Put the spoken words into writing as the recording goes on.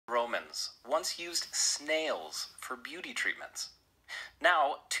humans once used snails for beauty treatments.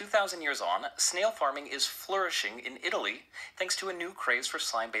 Now, 2,000 years on, snail farming is flourishing in Italy thanks to a new craze for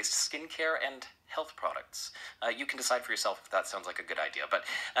slime-based skincare and health products. You can decide for yourself if that sounds like a good idea, but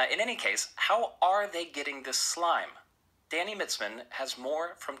in any case, how are they getting this slime? Danny Mitzman has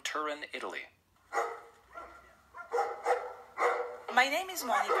more from Turin, Italy. My name is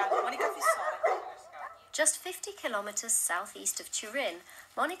Monica Fissore. Just 50 kilometers southeast of Turin,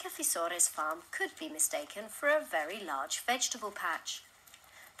 Monica Fissore's farm could be mistaken for a very large vegetable patch.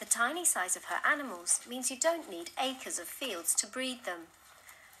 The tiny size of her animals means you don't need acres of fields to breed them.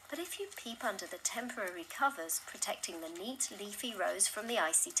 But if you peep under the temporary covers protecting the neat leafy rows from the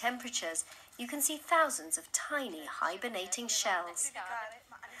icy temperatures, you can see thousands of tiny hibernating shells.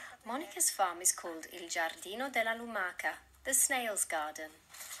 Monica's farm is called Il Giardino della Lumaca, the snail's garden.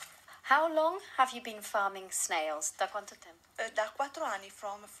 How long have you been farming snails? Da quanto tempo? Da 4 anni,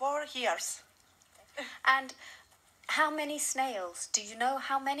 from 4 years. And how many snails? Do you know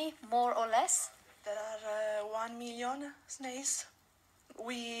how many, more or less? There are 1 million snails.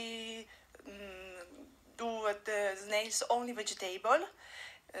 We do the snails only vegetable,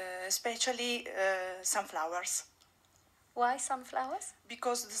 especially sunflowers. Why sunflowers?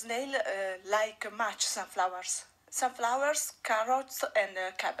 Because the snail like much sunflowers. Sunflowers, carrots and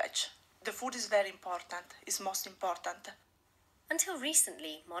cabbage. The food is very important, is most important. Until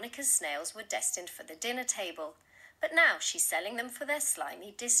recently, Monica's snails were destined for the dinner table, but now she's selling them for their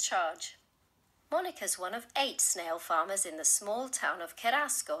slimy discharge. Monica's one of 8 snail farmers in the small town of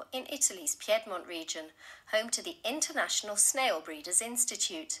Cherasco in Italy's Piedmont region, home to the International Snail Breeders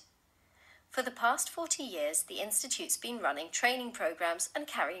Institute. For the past 40 years, the Institute's been running training programs and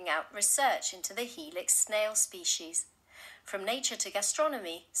carrying out research into the helix snail species. From nature to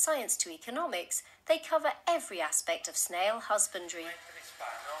gastronomy, science to economics, they cover every aspect of snail husbandry.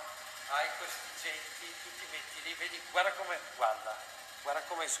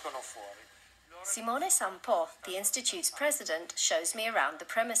 Simone Sampo, the Institute's president, shows me around the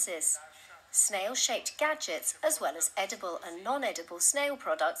premises. Snail-shaped gadgets, as well as edible and non-edible snail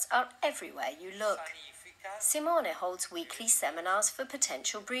products, are everywhere you look. Simone holds weekly seminars for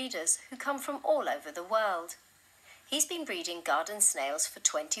potential breeders who come from all over the world. He's been breeding garden snails for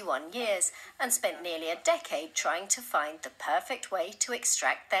 21 years and spent nearly a decade trying to find the perfect way to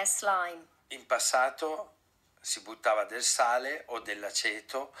extract their slime. In passato si buttava del sale o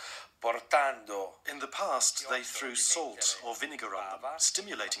dell'aceto portando. In the past, they threw salt or vinegar on them,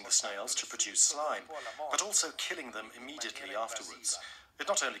 stimulating the snails to produce slime, but also killing them immediately afterwards. It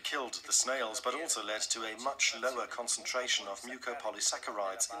not only killed the snails, but also led to a much lower concentration of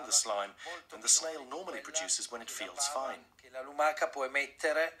mucopolysaccharides in the slime than the snail normally produces when it feels fine. La lumaca può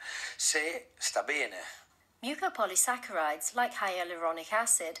emettere se sta bene. Mucopolysaccharides, like hyaluronic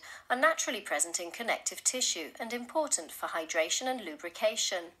acid, are naturally present in connective tissue and important for hydration and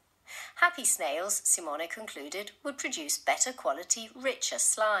lubrication. Happy snails, Simone concluded, would produce better quality, richer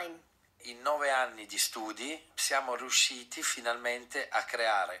slime. In 9 anni di studi siamo riusciti finalmente a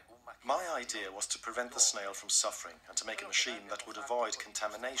creare un My idea was to prevent the snail from suffering and to make a machine that would avoid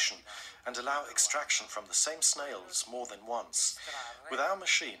contamination and allow extraction from the same snails more than once. With our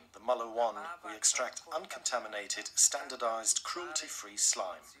machine, the MullerOne, we extract uncontaminated, standardized, cruelty-free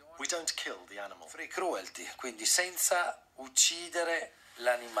slime. We don't kill the animal. free cruelty, quindi senza uccidere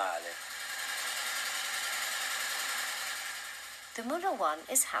l'animale. The MullerOne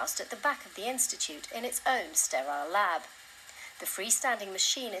is housed at the back of the Institute in its own sterile lab. The freestanding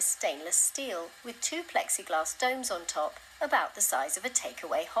machine is stainless steel with 2 plexiglass domes on top, about the size of a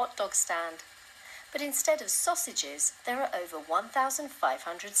takeaway hot dog stand. But instead of sausages, there are over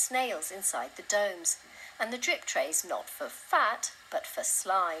 1,500 snails inside the domes, and the drip tray's not for fat, but for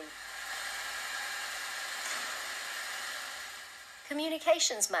slime.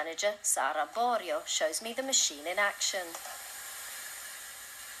 Communications manager Sara Borio shows me the machine in action.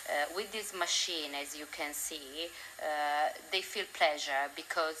 With this machine, as you can see, they feel pleasure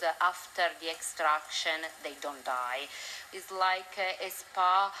because after the extraction they don't die. It's like a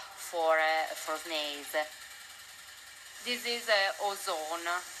spa for snails. This is ozone.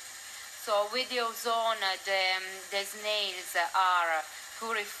 So with the ozone, the snails are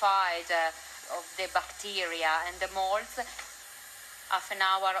purified of the bacteria and the molds. Half an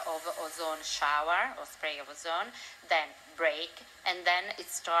hour of ozone shower or spray of ozone, then break, and then it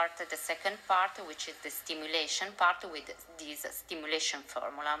starts the second part, which is the stimulation part with this stimulation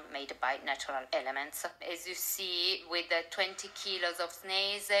formula made by natural elements. As you see, with 20 kilos of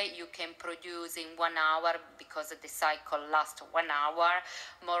snails, you can produce in 1 hour, because the cycle lasts 1 hour,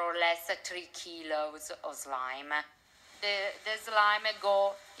 more or less 3 kilos of slime. the slime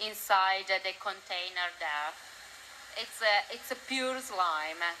go inside the container there. It's a pure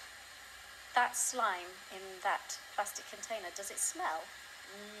slime. That slime in that plastic container, does it smell?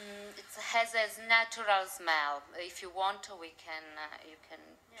 It has a natural smell. If you want, you can.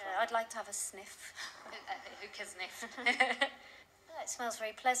 Yeah, I'd like to have a sniff. You can sniff. It smells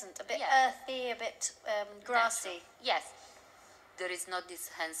very pleasant, a bit Yeah. earthy, a bit grassy. Yes. There is not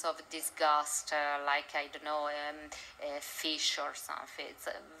this sense of disgust, like, I don't know, a fish or something. It's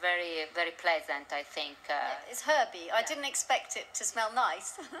very, very pleasant, I think. It's herby. I didn't expect it to smell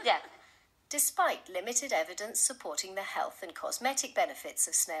nice. Yeah. Despite limited evidence supporting the health and cosmetic benefits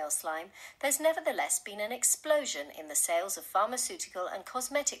of snail slime, there's nevertheless been an explosion in the sales of pharmaceutical and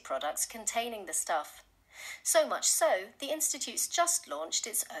cosmetic products containing the stuff. So much so, the Institute's just launched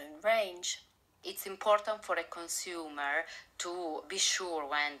its own range. It's important for a consumer to be sure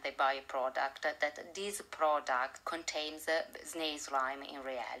when they buy a product that this product contains snail slime in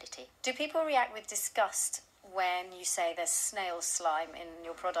reality. Do people react with disgust when you say there's snail slime in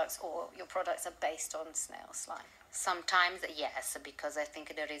your products, or your products are based on snail slime? Sometimes, yes, because I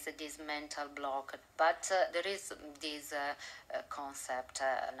think there is this mental block. But there is this concept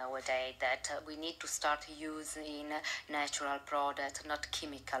nowadays that we need to start using natural product, not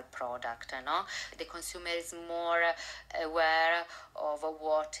chemical product. No? The consumer is more aware of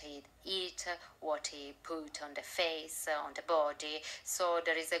what he eat, what he put on the face, on the body. So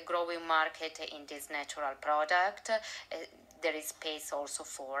there is a growing market in this natural product. There is space also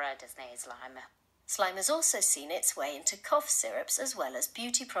for the snail slime. Slime has also seen its way into cough syrups as well as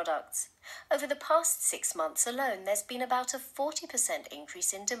beauty products. Over the past 6 months alone, there's been about a 40%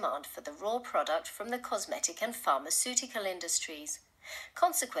 increase in demand for the raw product from the cosmetic and pharmaceutical industries.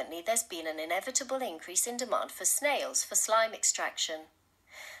 Consequently, there's been an inevitable increase in demand for snails for slime extraction.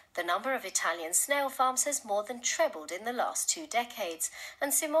 The number of Italian snail farms has more than trebled in the last 2 decades,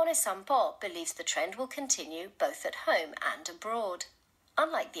 and Simone Sampo believes the trend will continue both at home and abroad.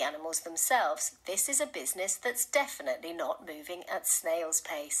 Unlike the animals themselves, this is a business that's definitely not moving at snail's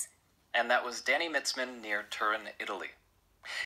pace. And that was Danny Mitzman near Turin, Italy.